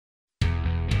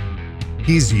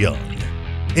He's young,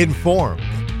 informed,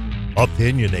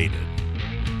 opinionated.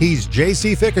 He's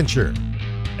JC Fickenscher.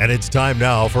 And it's time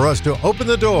now for us to open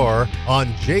the door on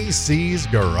JC's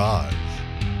Garage.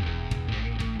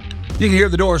 You can hear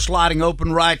the door sliding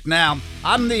open right now.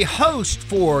 I'm the host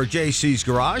for JC's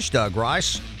Garage, Doug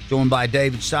Rice, joined by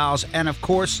David Stiles and, of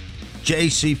course,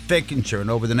 JC Fickenscher. And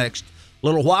over the next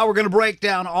little while, we're going to break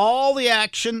down all the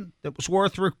action that was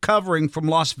worth recovering from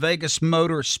Las Vegas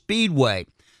Motor Speedway.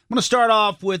 I'm going to start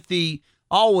off with the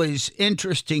always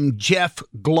interesting Jeff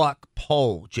Gluck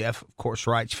poll. Jeff, of course,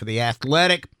 writes for The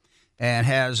Athletic and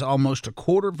has almost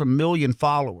 250,000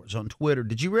 followers on Twitter.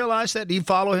 Did you realize that? Do you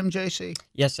follow him, JC?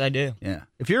 Yes, I do. Yeah.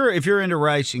 If you're into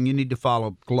racing, you need to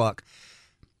follow Gluck.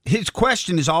 His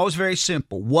question is always very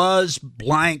simple. Was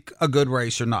blank a good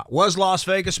race or not? Was Las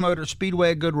Vegas Motor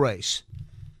Speedway a good race?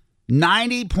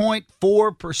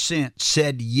 90.4%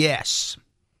 said yes.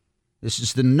 This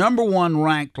is the number one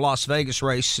ranked Las Vegas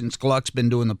race since Gluck's been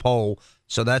doing the poll.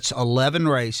 So that's 11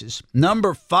 races.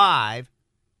 Number 5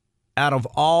 out of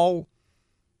all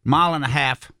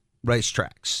mile-and-a-half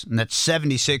racetracks. And that's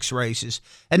 76 races.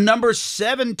 And number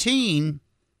 17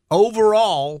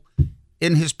 overall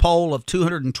in his poll of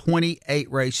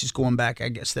 228 races going back, I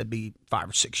guess that'd be 5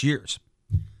 or 6 years.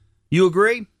 You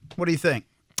agree? What do you think?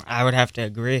 I would have to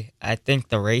agree. I think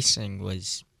the racing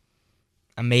was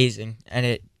amazing,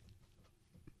 and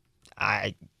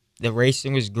the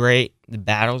racing was great. The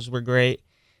battles were great.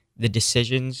 The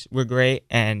decisions were great.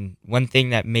 And one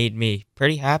thing that made me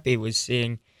pretty happy was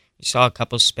you saw a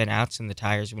couple spin outs and the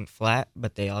tires went flat,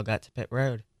 but they all got to pit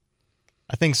road.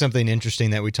 I think something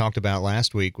interesting that we talked about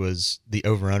last week was the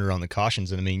over-under on the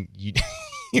cautions. And, I mean, you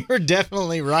were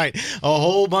definitely right. A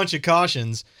whole bunch of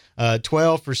cautions,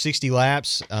 12 for 60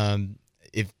 laps.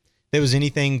 If there was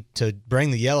anything to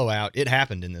bring the yellow out, it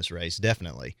happened in this race,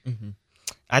 definitely. Mm-hmm.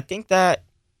 I think that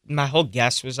my whole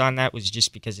guess was on that was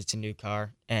just because it's a new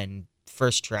car and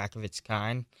first track of its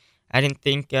kind. I didn't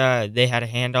think they had a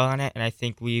handle on it, and I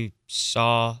think I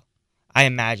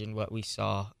imagined what we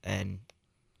saw, and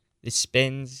the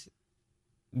spins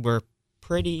were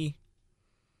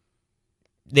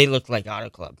they looked like Auto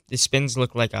Club. The spins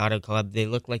looked like Auto Club. They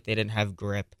looked like they didn't have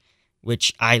grip,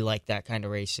 which I like that kind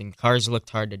of racing. Cars looked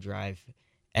hard to drive,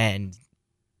 and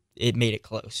it made it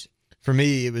close. For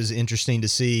me, it was interesting to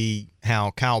see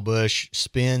how Kyle Busch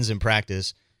spins in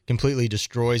practice, completely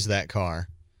destroys that car.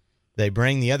 They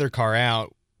bring the other car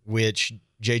out, which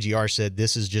JGR said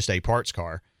this is just a parts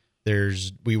car.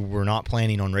 We were not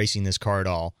planning on racing this car at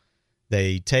all.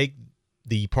 They take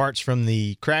the parts from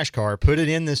the crash car, put it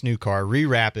in this new car,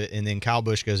 rewrap it, and then Kyle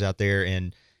Busch goes out there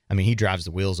and, I mean, he drives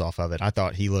the wheels off of it. I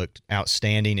thought he looked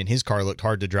outstanding, and his car looked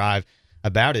hard to drive,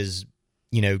 about as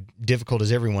difficult as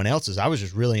everyone else's. I was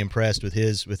just really impressed with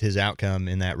his outcome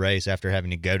in that race after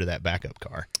having to go to that backup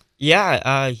car.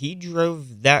 Yeah, he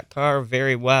drove that car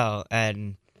very well,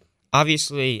 and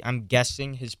obviously I'm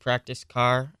guessing his practice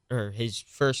car or his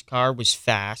first car was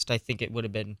fast. I think it would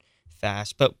have been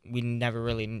fast, but we never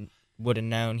really would have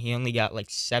known. He only got like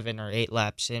 7 or 8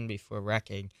 laps in before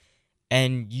wrecking,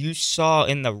 and you saw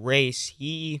in the race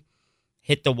he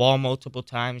hit the wall multiple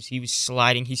times. He was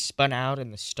sliding. He spun out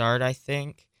in the start, I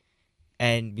think,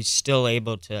 and was still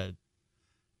able to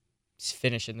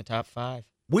finish in the top 5.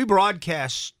 We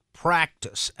broadcast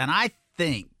practice, and I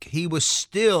think he was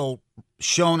still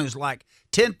shown as like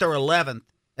 10th or 11th,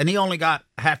 and he only got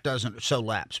half dozen or so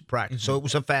laps of practice, so it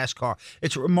was a fast car.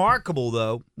 It's remarkable,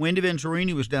 though. Wendy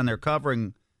Venturini was down there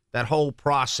covering that whole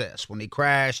process when he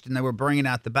crashed and they were bringing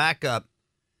out the backup.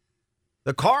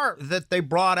 The car that they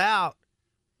brought out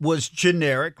was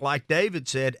generic, like David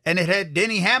said, and it had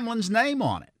Denny Hamlin's name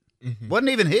on it. Mm-hmm. Wasn't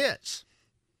even his.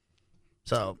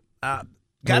 So,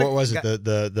 what was it?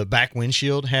 The back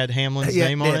windshield had Hamlin's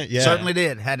name on it? Yeah, certainly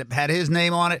did. Had his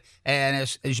name on it, and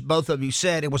as both of you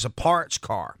said, it was a parts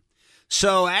car.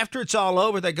 So after it's all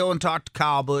over, they go and talk to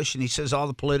Kyle Busch, and he says all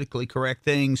the politically correct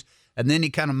things, and then he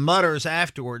kind of mutters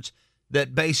afterwards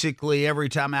that basically every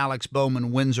time Alex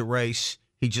Bowman wins a race,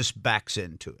 he just backs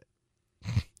into it.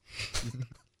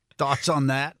 Thoughts on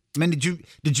that? I mean,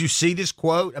 did you see this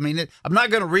quote? I mean, I'm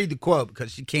not going to read the quote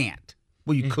because you can't.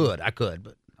 Well, you could. I could,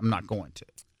 but I'm not going to.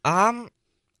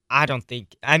 I don't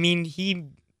think. I mean, he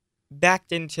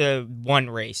backed into one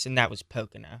race, and that was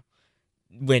Pocono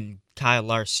when Kyle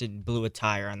Larson blew a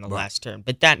tire on the last turn.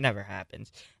 But that never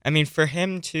happens. I mean, for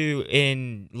him to,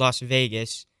 in Las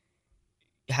Vegas,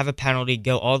 have a penalty,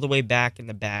 go all the way back in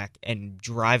the back, and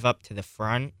drive up to the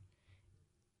front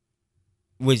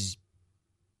was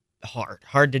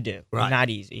hard to do,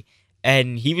 not easy.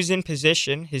 And he was in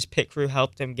position. His pit crew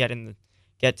helped him get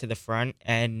to the front,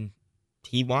 and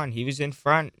he won. He was in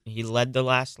front. He led the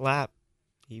last lap.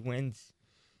 He wins.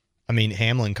 I mean,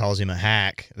 Hamlin calls him a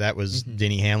hack. That was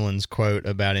Denny Hamlin's quote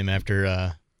about him after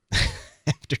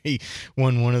after he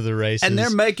won one of the races. And they're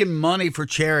making money for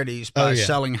charities by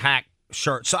selling hack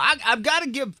shirts. So I've got to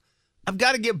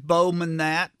give Bowman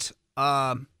that.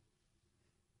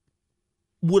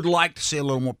 Would like to see a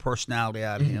little more personality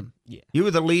out of him. Yeah. You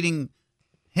were the leading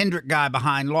Hendrick guy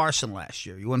behind Larson last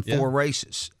year. You won 4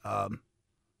 races.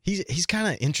 He's kind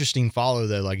of interesting follow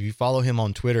though. Like if you follow him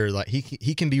on Twitter, like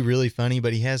he can be really funny,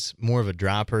 but he has more of a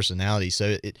dry personality.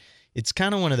 So it's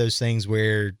kind of one of those things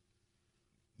where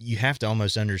you have to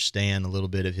almost understand a little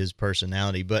bit of his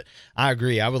personality. But I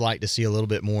agree. I would like to see a little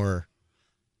bit more,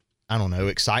 I don't know,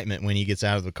 excitement when he gets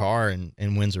out of the car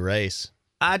and wins a race.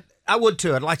 I would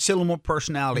too. I'd like to see a little more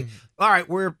personality. All right,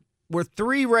 we're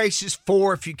 3 races,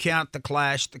 4 if you count the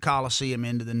Clash, the Coliseum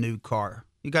into the new car.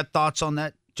 You got thoughts on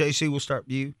that? JC, we'll start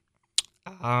with you.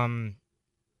 I'm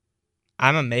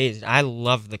amazed. I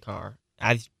love the car.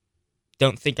 I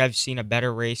don't think I've seen a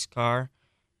better race car,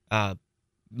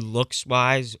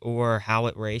 looks-wise or how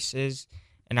it races,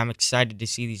 and I'm excited to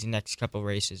see these next couple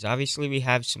races. Obviously, we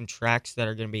have some tracks that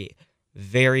are going to be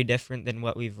very different than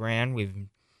what we've ran. We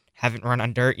haven't run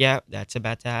on dirt yet. That's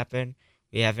about to happen.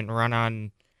 We haven't run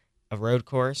on a road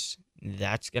course.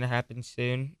 That's going to happen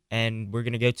soon. And we're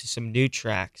going to go to some new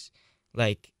tracks,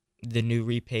 like the new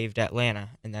repaved Atlanta,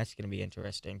 and that's going to be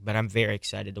interesting. But I'm very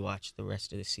excited to watch the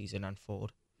rest of the season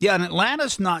unfold. Yeah, and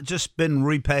Atlanta's not just been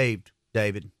repaved,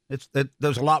 David.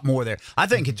 There's a lot more there. I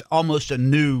think it's almost a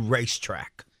new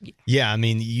racetrack. Yeah, I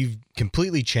mean, you've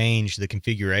completely changed the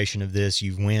configuration of this.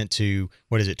 You've went to,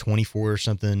 24 or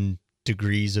something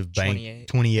degrees of bank,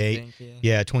 28.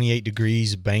 Yeah, 28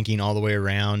 degrees banking all the way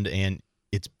around, and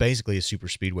it's basically a super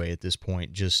speedway at this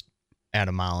point, just at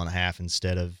 1.5 miles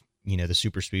instead of, the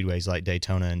super speedways like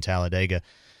Daytona and Talladega.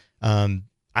 I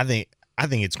think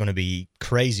it's going to be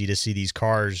crazy to see these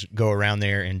cars go around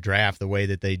there and draft the way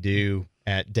that they do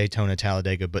at Daytona,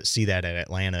 Talladega, but see that at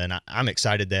Atlanta. And I'm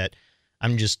excited that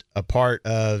I'm just a part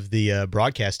of the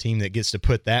broadcast team that gets to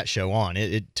put that show on.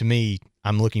 It to me,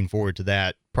 I'm looking forward to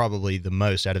that probably the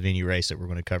most out of any race that we're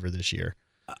going to cover this year.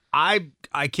 I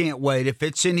can't wait. If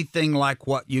it's anything like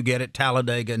what you get at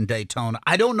Talladega and Daytona,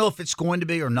 I don't know if it's going to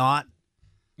be or not.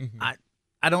 Mm-hmm.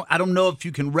 I don't know if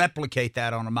you can replicate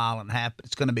that on 1.5 miles, but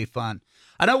it's going to be fun.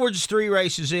 I know we're just 3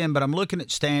 races in, but I'm looking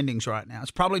at standings right now. It's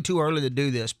probably too early to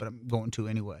do this, but I'm going to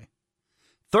anyway.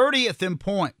 30th in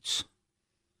points,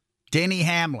 Denny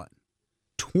Hamlin.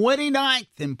 29th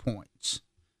in points,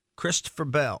 Christopher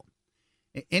Bell.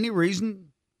 Any reason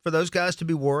for those guys to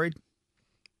be worried?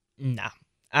 No.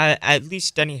 At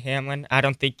least Denny Hamlin, I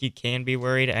don't think you can be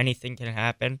worried. Anything can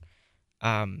happen.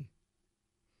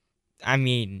 I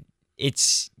mean,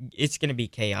 it's going to be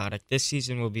chaotic. This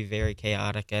season will be very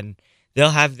chaotic, and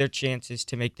they'll have their chances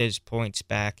to make those points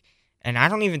back. And I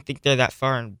don't even think they're that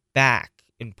far back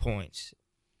in points.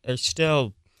 They're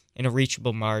still in a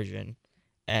reachable margin,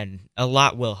 and a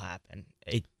lot will happen.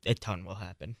 A ton will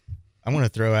happen. I want to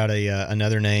throw out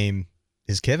another name.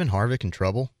 Is Kevin Harvick in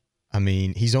trouble? I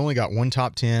mean, he's only got 1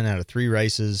 top 10 out of 3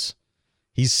 races.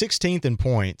 He's 16th in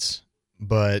points,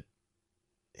 but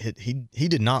he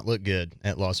did not look good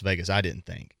at Las Vegas, I didn't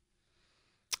think.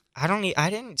 I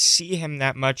didn't see him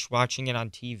that much watching it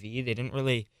on TV. They didn't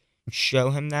really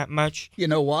show him that much. You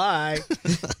know why?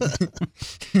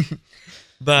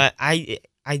 But I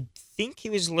think he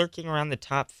was lurking around the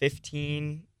top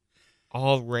 15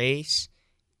 all race.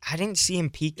 I didn't see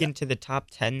him peak into the top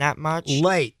 10 that much.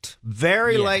 Late.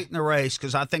 Very late in the race,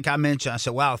 because I think I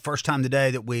said, wow, first time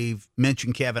today that we've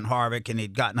mentioned Kevin Harvick, and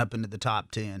he'd gotten up into the top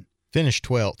 10. Finished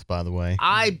 12th, by the way.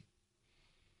 I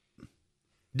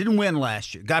didn't win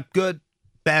last year. Got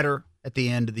better at the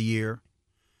end of the year.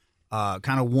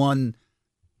 Kind of won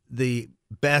the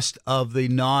best of the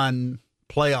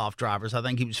non-playoff drivers. I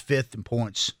think he was 5th in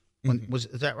points.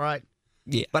 Is that right?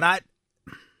 Yeah. But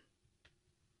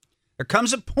there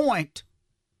comes a point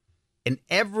in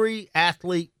every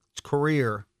athlete's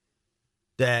career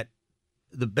that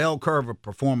the bell curve of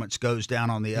performance goes down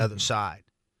on the other side.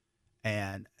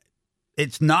 And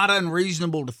it's not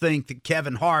unreasonable to think that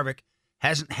Kevin Harvick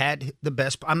hasn't had the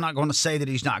best. I'm not going to say that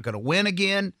he's not going to win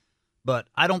again, but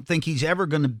I don't think he's ever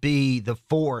going to be the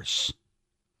force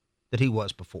that he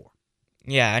was before.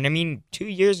 Yeah, and I mean, 2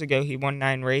 years ago, he won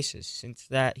 9 races. Since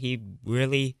that, he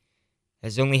really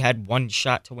has only had 1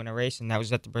 shot to win a race, and that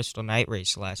was at the Bristol Night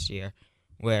Race last year,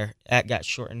 where that got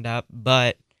shortened up.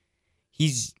 But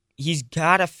he's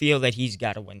got to feel that he's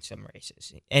got to win some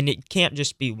races, and it can't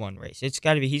just be 1 race. It's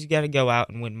got to be he's got to go out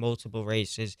and win multiple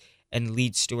races and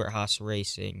lead Stewart-Haas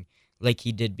Racing like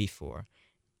he did before.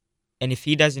 And if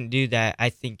he doesn't do that, I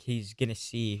think he's going to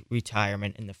see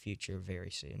retirement in the future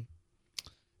very soon.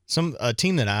 A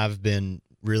team that I've been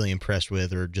really impressed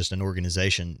with, or just an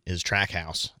organization, is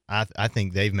Trackhouse. I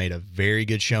think they've made a very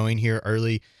good showing here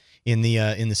early in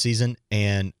the season,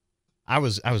 and I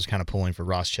was kind of pulling for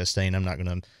Ross Chastain. I'm not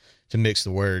going to mix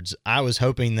the words. I was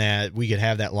hoping that we could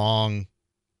have that long,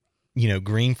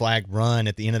 green flag run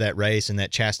at the end of that race, and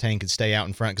that Chastain could stay out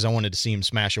in front, because I wanted to see him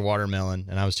smash a watermelon,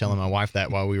 and I was telling my wife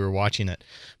that while we were watching it.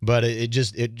 But it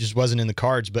just wasn't in the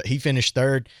cards. But he finished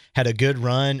third, had a good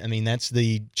run. I mean, that's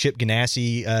the Chip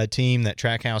Ganassi team that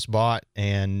Trackhouse bought,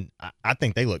 and I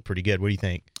think they look pretty good. What do you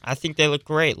think? I think they look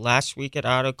great. Last week at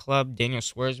Auto Club, Daniel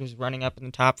Suarez was running up in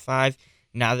the top 5.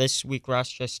 Now this week, Ross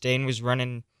Chastain was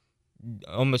running,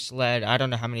 almost led, I don't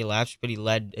know how many laps, but he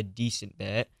led a decent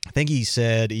bit. I think he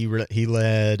said he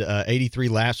led 83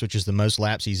 laps, which is the most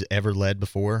laps he's ever led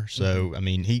before. So, I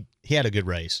mean, he had a good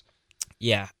race.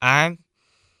 Yeah, I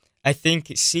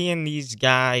think seeing these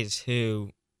guys who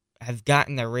have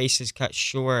gotten their races cut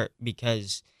short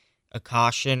because a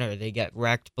caution or they get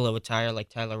wrecked below a tire like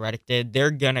Tyler Reddick did, they're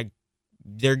gonna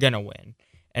win.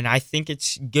 And I think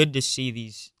it's good to see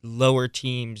these lower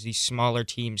teams, these smaller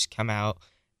teams come out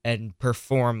and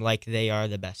perform like they are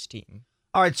the best team.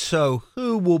 All right, so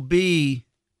who will be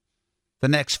the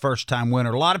next first-time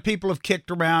winner? A lot of people have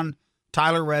kicked around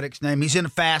Tyler Reddick's name. He's in a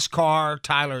fast car.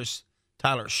 Tyler's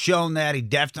shown that he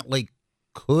definitely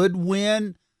could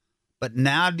win. But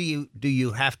now do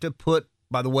you have to put,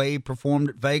 by the way he performed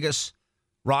at Vegas,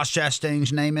 Ross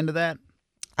Chastain's name into that?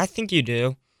 I think you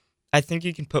do. I think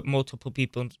you can put multiple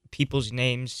people's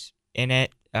names in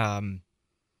it,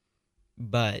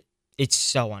 but it's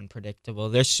so unpredictable.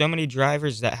 There's so many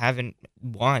drivers that haven't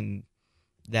won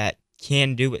that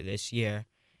can do it this year,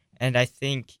 and I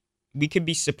think we could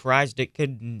be surprised. It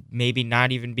could maybe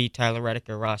not even be Tyler Reddick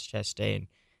or Ross Chastain,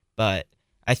 but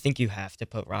I think you have to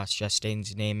put Ross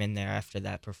Chastain's name in there after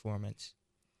that performance.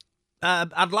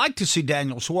 I'd like to see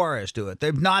Daniel Suarez do it.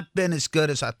 They've not been as good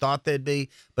as I thought they'd be,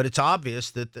 but it's obvious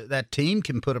that that team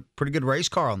can put a pretty good race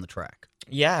car on the track.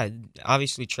 Yeah,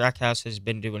 obviously Trackhouse has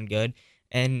been doing good,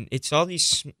 and it's all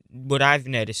these, what I've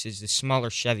noticed is the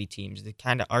smaller Chevy teams, the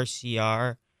kind of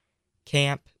RCR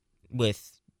camp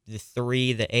with the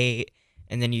 3, the 8,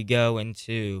 and then you go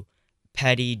into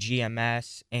Petty,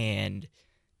 GMS, and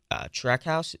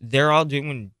Trackhouse. They're all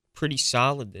doing pretty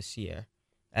solid this year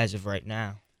as of right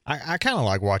now. I kind of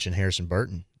like watching Harrison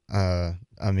Burton. I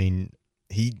mean,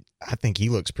 I think he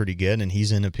looks pretty good, and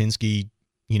he's in a Penske,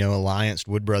 Alliance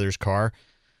Wood Brothers car.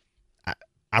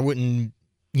 I wouldn't,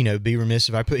 be remiss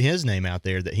if I put his name out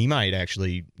there that he might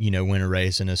actually, win a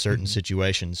race in a certain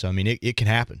situation. So, I mean, it can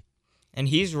happen. And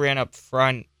he's ran up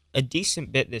front a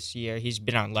decent bit this year. He's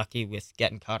been unlucky with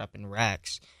getting caught up in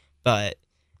wrecks. But,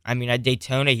 I mean, at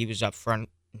Daytona, he was up front,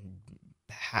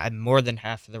 had more than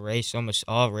half of the race, almost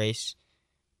all race,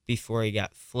 before he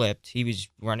got flipped. He was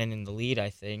running in the lead, I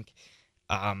think.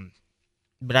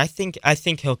 But I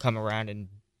think he'll come around and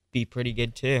be pretty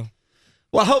good too.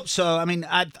 Well, I hope so. I mean,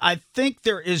 I think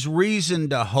there is reason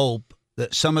to hope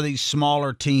that some of these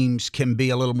smaller teams can be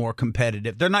a little more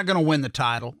competitive. They're not going to win the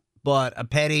title, but a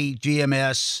Petty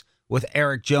GMS with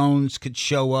Eric Jones could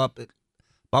show up.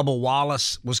 Bubba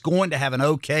Wallace was going to have an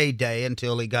okay day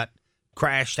until he got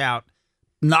crashed out,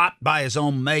 not by his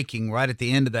own making, right at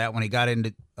the end of that when he got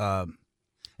into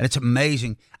and it's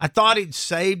amazing. I thought he'd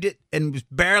saved it and was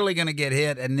barely going to get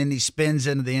hit, and then he spins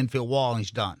into the infield wall and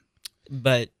he's done.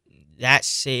 But that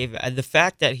save, the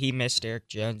fact that he missed Eric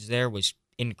Jones there was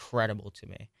incredible to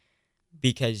me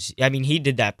because, I mean, he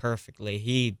did that perfectly.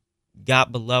 He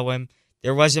got below him.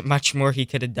 There wasn't much more he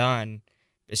could have done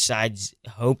besides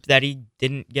hope that he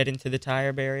didn't get into the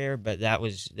tire barrier, but that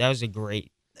was a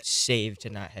great save to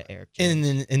not hit Eric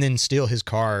Jones. And then still his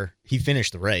car, he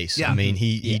finished the race. Yeah. I mean,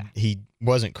 he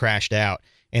wasn't crashed out,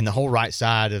 and the whole right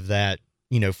side of that,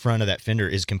 front of that fender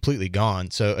is completely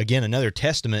gone. So again, another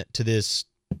testament to this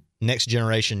next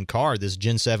generation car, this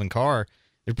Gen 7 car.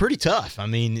 They're pretty tough. I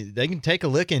mean, they can take a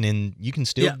licking and you can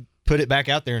still put it back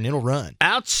out there and it'll run.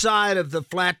 Outside of the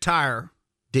flat tire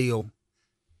deal,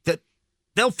 that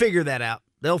they'll figure that out.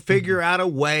 They'll figure out a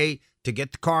way to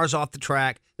get the cars off the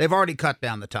track. They've already cut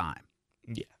down the time.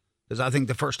 Yeah. Because I think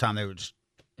the first time they were just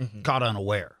caught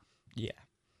unaware. Yeah.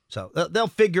 So they'll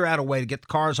figure out a way to get the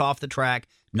cars off the track,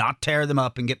 not tear them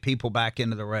up, and get people back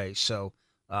into the race. So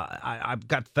I've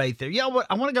got faith there. Yeah,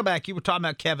 I want to go back. You were talking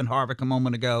about Kevin Harvick a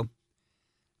moment ago.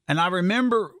 And I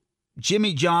remember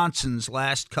Jimmy Johnson's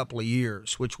last couple of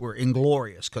years, which were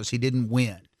inglorious because he didn't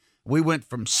win. We went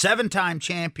from 7-time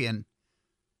champion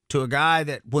to a guy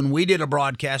that when we did a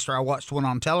broadcast or I watched one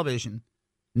on television,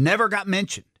 never got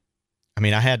mentioned.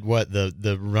 I had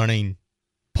the running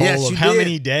poll Yes, of how did.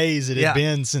 many days it had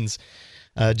been since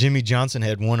Jimmy Johnson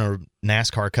had won a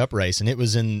NASCAR Cup race, and it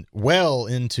was well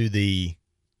into the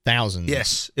thousands.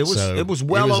 Yes, it was. So it was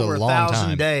well over a long 1,000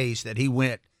 time. days that he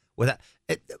went without.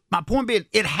 My point being,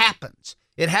 it happens.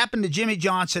 It happened to Jimmy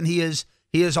Johnson. He is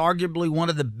arguably one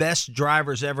of the best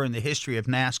drivers ever in the history of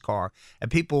NASCAR.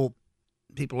 And people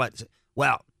like to say,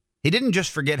 well, he didn't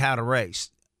just forget how to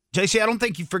race. JC, I don't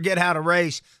think you forget how to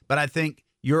race, but I think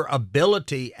your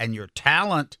ability and your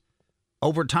talent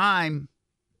over time,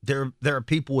 there are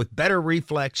people with better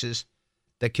reflexes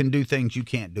that can do things you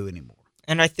can't do anymore.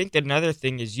 And I think another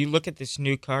thing is you look at this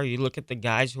new car, you look at the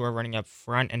guys who are running up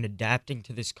front and adapting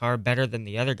to this car better than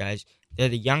the other guys. They're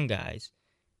the young guys.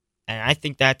 And I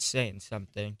think that's saying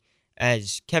something.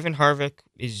 As Kevin Harvick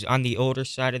is on the older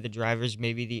side of the drivers,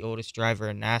 maybe the oldest driver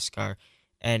in NASCAR,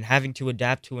 and having to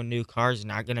adapt to a new car is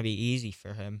not going to be easy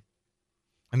for him.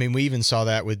 We even saw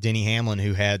that with Denny Hamlin,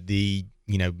 who had the,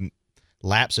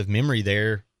 lapse of memory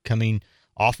there coming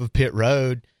off of pit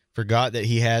road, forgot that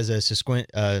he has a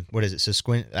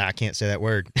I can't say that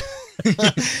word.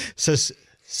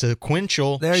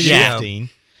 Sequential shifting,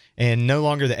 and no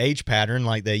longer the H pattern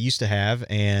like they used to have,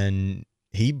 and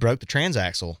he broke the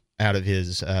transaxle out of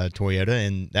his Toyota,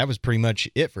 and that was pretty much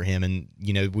it for him. And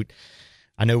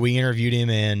I know we interviewed him,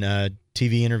 and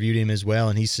TV interviewed him as well,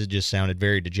 and he just sounded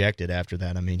very dejected after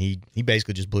that. He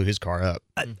basically just blew his car up.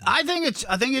 I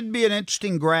think it'd be an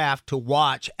interesting graph to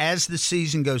watch as the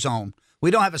season goes on. We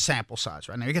don't have a sample size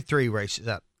right now. We got 3 races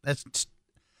up.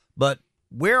 But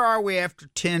where are we after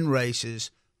 10 races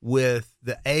with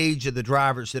the age of the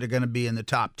drivers that are going to be in the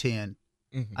top 10?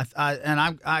 Mm-hmm.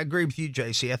 I agree with you,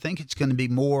 JC. I think it's going to be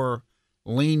more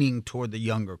leaning toward the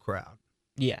younger crowd.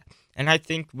 Yeah, and I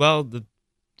think, well, the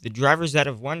drivers that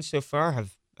have won so far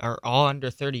are all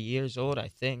under 30 years old, I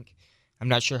think. I'm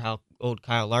not sure how old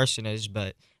Kyle Larson is,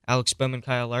 but Alex Bowman,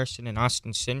 Kyle Larson, and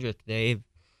Austin Cindric, they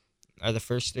are the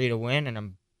first 3 to win, and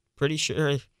I'm pretty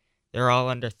sure they're all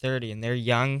under 30, and they're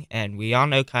young, and we all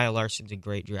know Kyle Larson's a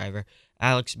great driver.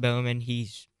 Alex Bowman,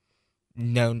 he's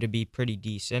known to be pretty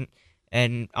decent,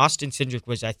 and Austin Cindric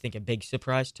was, I think, a big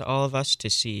surprise to all of us to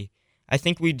see. I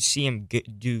think we'd see him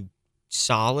do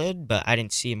solid, but I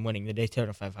didn't see him winning the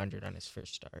Daytona 500 on his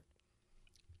first start.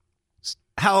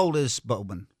 How old is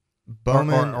Bowman?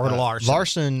 Bowman or Larson?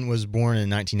 Larson was born in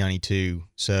 1992,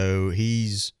 so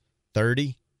he's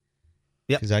 30.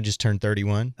 Yep. Because I just turned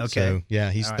 31. Okay. So,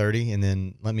 yeah, he's All right. 30. And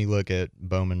then let me look at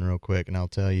Bowman real quick, and I'll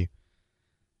tell you.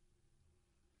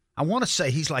 I want to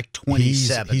say he's like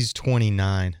 27. He's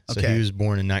 29. So Okay. he was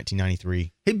born in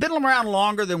 1993. He'd been around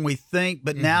longer than we think,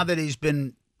 but now that he's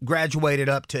been graduated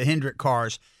up to Hendrick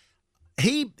cars,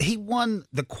 he won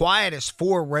the quietest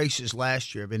 4 races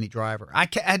last year of any driver. I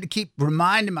had to keep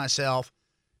reminding myself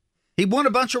he won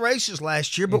a bunch of races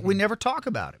last year, but we never talk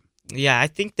about him. Yeah, I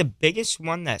think the biggest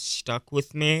one that stuck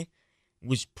with me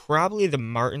was probably the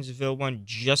Martinsville one,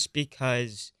 just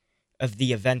because of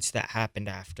the events that happened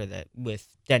after that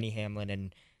with Denny Hamlin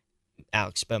and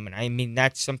Alex Bowman.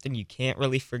 That's something you can't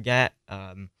really forget.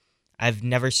 I've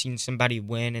never seen somebody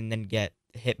win and then get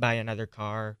hit by another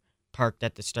car parked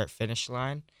at the start-finish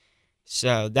line.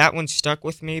 So that one stuck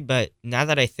with me, but now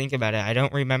that I think about it, I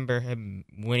don't remember him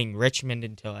winning Richmond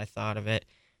until I thought of it.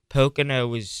 Pocono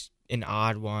was an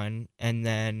odd one, and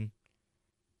then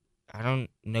I don't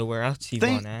know where else he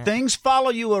won at. Things follow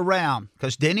you around,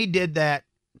 because Denny did that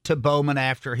to Bowman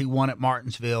after he won at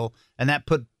Martinsville, and that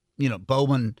put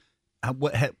Bowman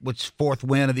what's 4th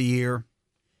win of the year.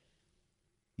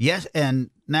 Yes,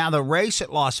 and now the race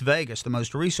at Las Vegas, the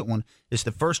most recent one, is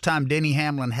the first time Denny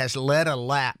Hamlin has led a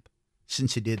lap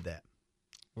since he did that.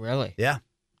 Really? Yeah.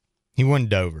 He won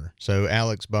Dover. So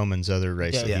Alex Bowman's other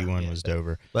race Yeah, that he yeah, won yeah. was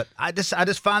Dover. But I just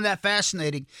find that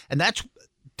fascinating, and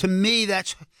to me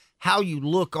that's how you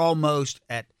look almost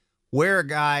at where a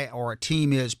guy or a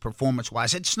team is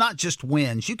performance-wise. It's not just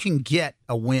wins. You can get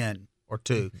a win or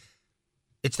 2.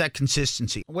 It's that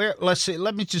consistency. Let's see.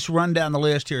 Let me just run down the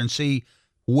list here and see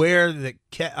where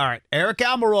all right, Eric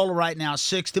Almirola right now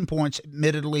 6th in points,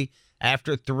 admittedly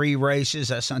after 3 races.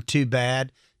 That's not too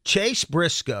bad. Chase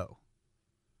Briscoe,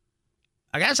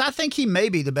 I guess I think he may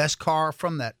be the best car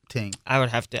from that team. I would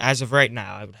have to, as of right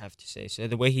now, I would have to say so.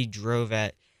 The way he drove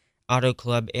at Auto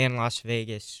Club and Las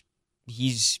Vegas,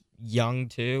 he's young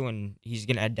too, and he's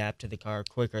going to adapt to the car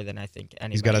quicker than I think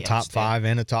anybody He's got a else top did. 5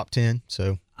 and a top 10.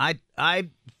 So I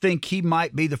think he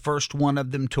might be the first one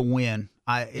of them to win.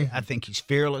 I think he's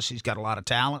fearless. He's got a lot of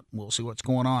talent. We'll see what's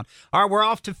going on. All right, we're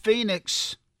off to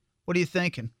Phoenix. What are you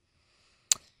thinking?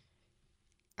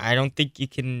 I don't think you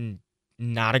can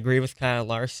not agree with Kyle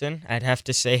Larson. I'd have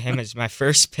to say him as my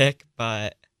first pick,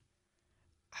 but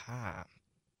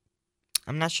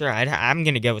I'm not sure. I'm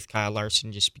going to go with Kyle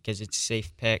Larson just because it's a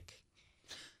safe pick.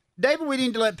 David, we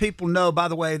need to let people know, by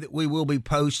the way, that we will be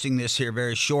posting this here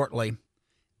very shortly.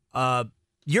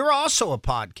 You're also a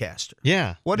podcaster.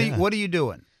 Yeah. What are you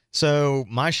doing? So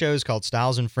my show is called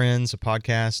Styles and Friends, a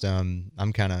podcast.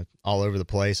 I'm kind of all over the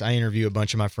place. I interview a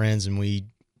bunch of my friends, and we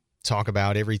talk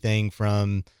about everything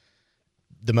from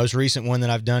the most recent one that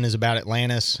I've done is about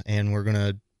Atlantis, and we're going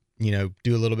to,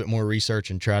 do a little bit more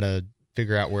research and try to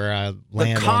figure out where I land the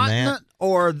on that. continent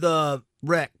or the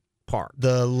wreck part?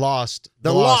 The lost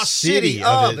city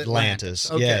of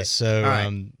Atlantis. Okay. Yes. So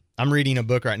right. I'm reading a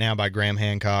book right now by Graham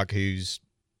Hancock,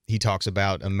 he talks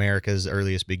about America's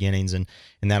earliest beginnings, and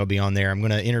that'll be on there. I'm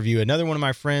going to interview another one of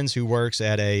my friends who works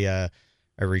at a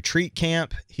retreat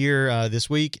camp here this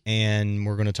week, and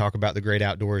we're going to talk about the great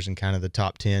outdoors and kind of the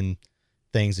top 10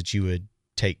 things that you would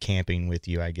take camping with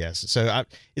you, I guess. So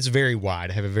it's very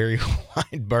wide. I have a very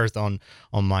wide berth on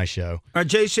my show. All right,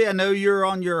 JC, I know you're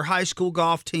on your high school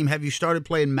golf team. Have you started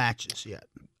playing matches yet?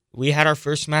 We had our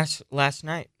first match last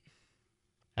night.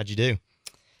 How'd you do?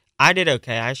 I did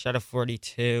okay. I shot a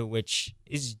 42, which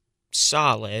is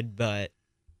solid, but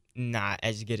not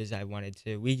as good as I wanted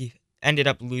to. We ended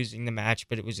up losing the match,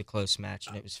 but it was a close match,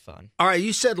 and it was fun. All right,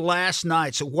 you said last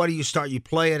night, so what do you start? You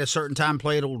play at a certain time,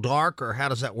 play it all dark, or how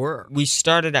does that work? We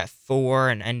started at 4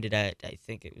 and ended at, I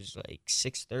think it was like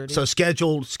 6:30. So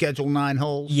schedule 9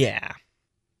 holes? Yeah.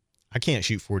 I can't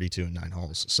shoot 42 in 9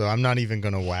 holes, so I'm not even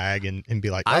going to wag and be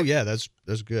like, oh, yeah, that's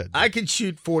good. I can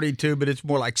shoot 42, but it's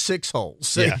more like 6 holes.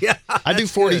 So, yeah. I do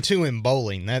 42 in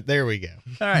bowling. There we go.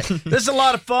 All right. This is a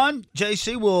lot of fun.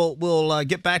 JC, we'll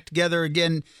get back together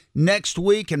again next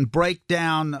week and break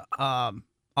down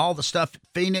all the stuff at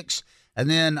Phoenix. And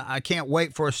then I can't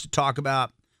wait for us to talk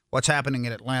about what's happening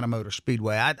at Atlanta Motor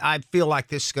Speedway. I feel like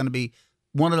this is going to be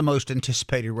one of the most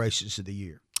anticipated races of the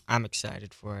year. I'm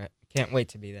excited for it. Can't wait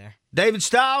to be there. David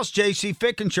Styles, JC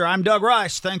Fickenscher, I'm Doug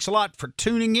Rice. Thanks a lot for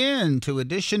tuning in to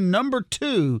edition number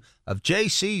 2 of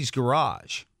JC's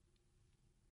Garage.